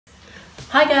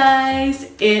Hi guys,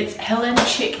 it's Helen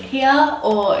Chick here,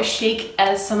 or Chic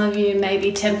as some of you may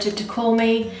be tempted to call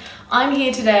me. I'm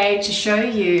here today to show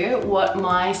you what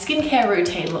my skincare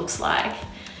routine looks like.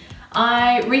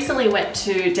 I recently went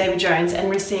to David Jones and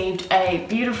received a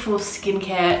beautiful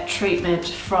skincare treatment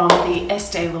from the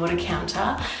Estee Lauder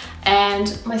counter,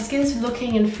 and my skin's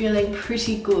looking and feeling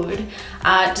pretty good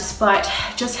despite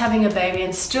just having a baby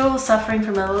and still suffering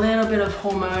from a little bit of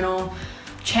hormonal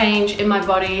change in my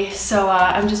body, so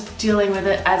I'm just dealing with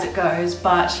it as it goes.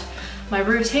 But my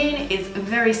routine is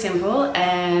very simple,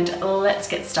 and let's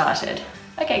get started.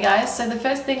 Okay guys, so the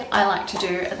first thing I like to do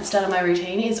at the start of my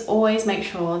routine is always make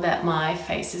sure that my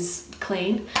face is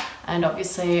clean, and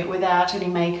obviously without any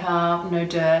makeup, no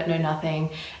dirt, no nothing.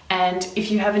 And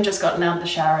if you haven't just gotten out of the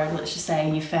shower and let's just say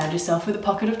you found yourself with a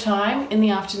pocket of time in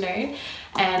the afternoon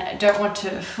and don't want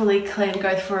to fully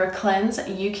go for a cleanse,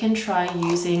 you can try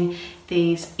using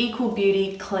these Equal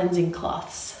Beauty cleansing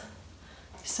cloths.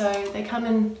 So they come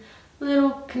in a little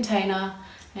container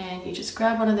and you just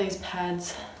grab one of these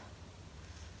pads.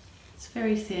 It's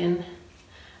very thin.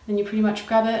 Then you pretty much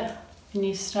grab it and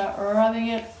you start rubbing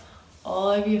it all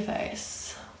over your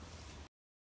face.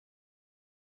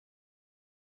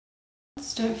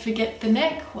 Just don't forget the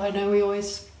neck. I know we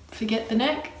always forget the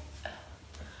neck.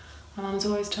 My mum's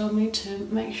always told me to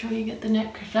make sure you get the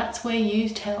neck, because that's where you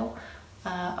tell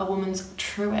a woman's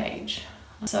true age.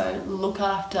 So look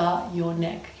after your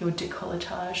neck, your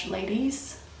décolletage,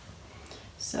 ladies.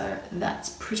 So that's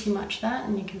pretty much that,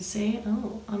 and you can see,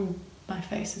 oh, my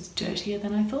face is dirtier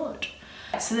than I thought.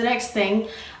 So the next thing,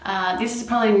 this is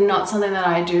probably not something that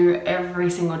I do every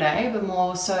single day, but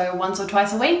more so once or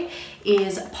twice a week,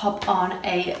 is pop on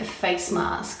a face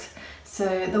mask.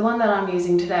 So the one that I'm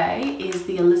using today is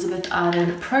the Elizabeth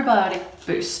Arden Probiotic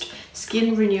Boost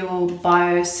Skin Renewal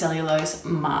Biocellulose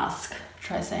Mask.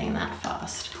 Try saying that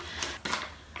fast.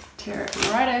 Tear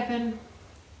it right open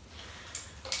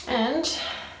and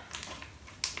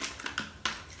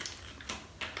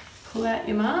pull out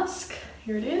your mask.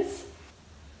 Here it is.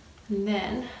 And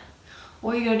then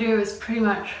all you gotta do is pretty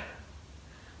much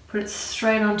put it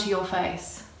straight onto your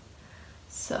face.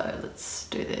 So let's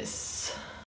do this.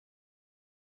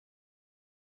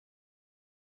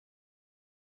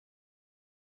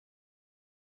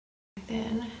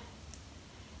 Then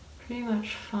pretty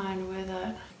much find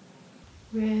where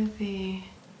the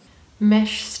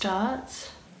mesh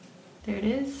starts. There it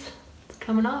is. It's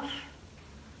coming off.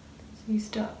 So you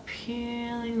start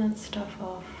peeling that stuff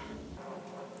off.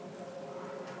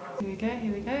 Here we go,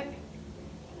 here we go.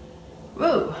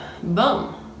 Whoa,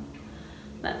 boom.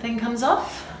 That thing comes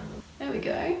off. There we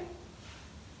go.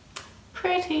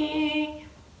 Pretty.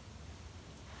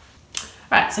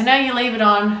 Right, so now you leave it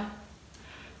on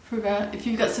for about, if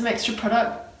you've got some extra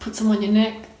product, put some on your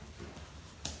neck.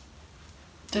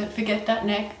 Don't forget that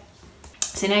neck.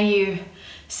 So now you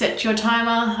set your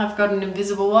timer. I've got an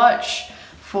invisible watch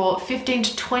for 15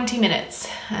 to 20 minutes,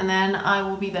 and then I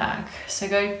will be back. So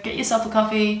go get yourself a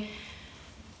coffee,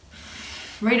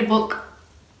 read a book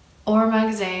or a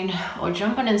magazine, or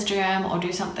jump on Instagram or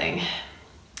do something,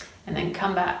 and then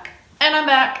come back. And I'm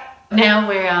back. Now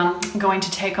we're going to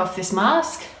take off this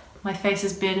mask. My face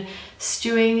has been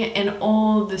stewing in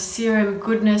all the serum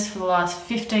goodness for the last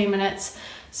 15 minutes.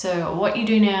 So what you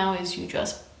do now is you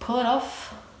just pull it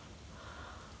off.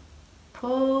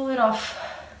 Pull it off.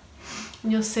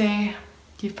 And you'll see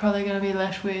you're probably going to be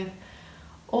left with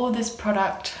all this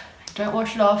product. Don't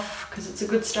wash it off because it's a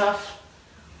good stuff.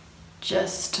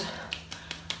 Just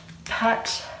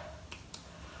pat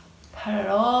it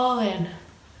all in.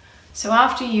 So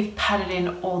after you've patted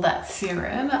in all that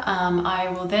serum, I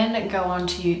will then go on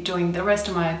to doing the rest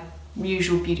of my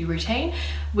usual beauty routine,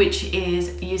 which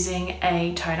is using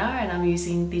a toner, and I'm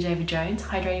using the David Jones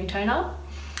Hydrating Toner.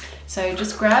 So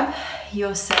just grab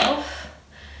yourself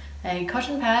a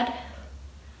cotton pad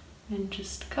and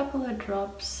just a couple of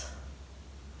drops,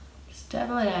 just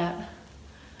dabble it out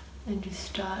and just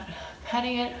start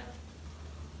patting it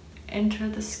into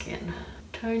the skin.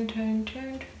 Tone, tone,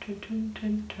 tone, tone, tone,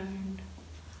 tone, tone.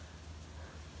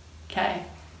 Okay,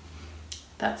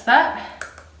 that's that.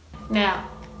 Now,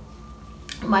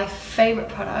 my favorite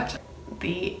product,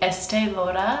 the Estee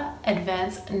Lauder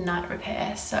Advanced Night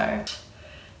Repair. So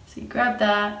you grab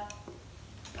that,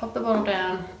 pop the bottle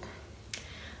down,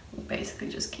 and basically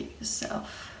just give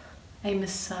yourself a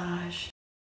massage.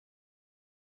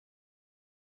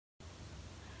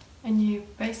 And you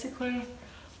basically,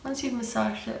 once you've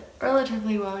massaged it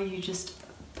relatively well, you just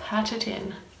pat it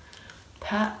in.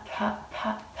 Pat, pat,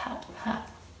 pat, pat,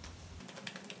 pat.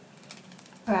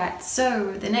 Alright,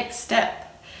 so the next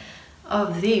step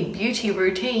of the beauty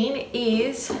routine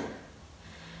is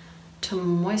to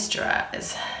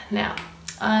moisturize. Now,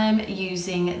 I'm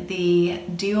using the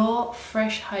Dior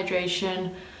Fresh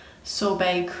Hydration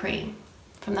Sorbet Cream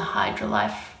from the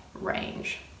Hydrolife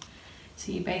range.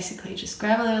 So you basically just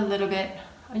grab a little bit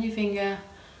on your finger,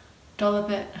 dollop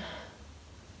it,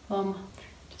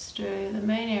 just do the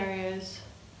main areas.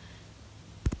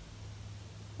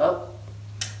 Oh,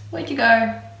 where'd you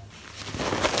go?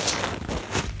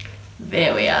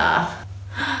 There we are.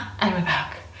 And we're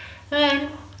back. And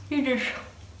then you just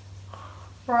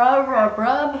rub, rub,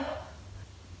 rub.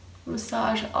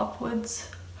 Massage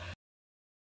upwards.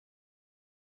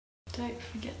 Don't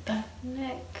forget that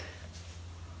neck.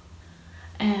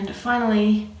 And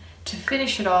finally, to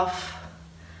finish it off,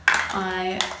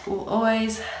 I will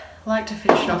always like to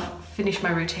finish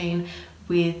my routine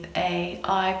with a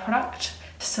eye product.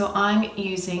 So I'm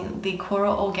using the Cora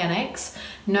Organics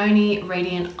Noni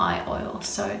Radiant Eye Oil.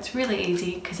 So it's really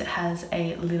easy because it has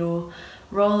a little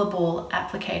rollerball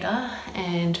applicator,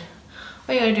 and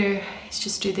all you gotta do is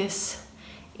just do this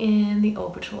in the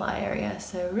orbital eye area.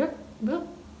 So bloop, bloop,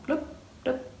 bloop,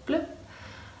 bloop,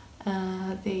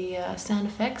 bloop. The sound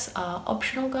effects are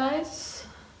optional, guys.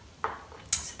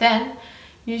 So then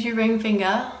use your ring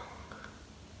finger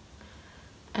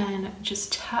and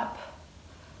just tap.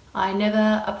 I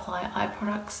never apply eye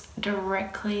products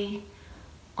directly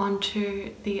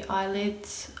onto the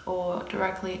eyelids or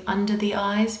directly under the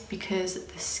eyes because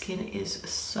the skin is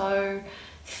so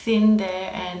thin there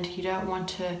and you don't want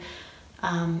to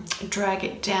drag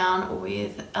it down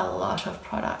with a lot of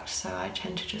product. So I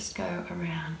tend to just go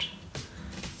around.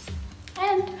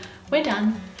 And we're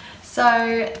done.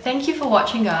 So thank you for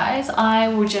watching, guys. I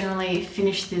will generally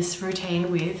finish this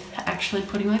routine with actually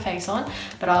putting my face on,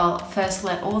 but I'll first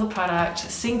let all the product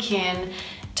sink in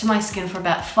to my skin for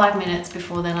about 5 minutes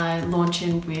before then I launch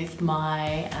in with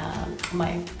my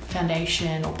my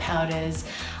foundation or powders.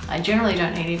 I generally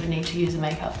don't even need to use a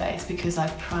makeup base because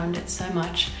I've primed it so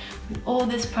much with all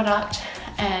this product,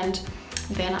 and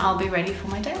then I'll be ready for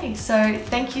my day. So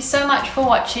thank you so much for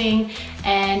watching,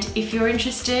 and if you're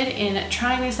interested in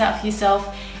trying this out for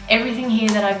yourself, everything here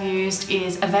that I've used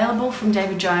is available from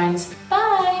David Jones.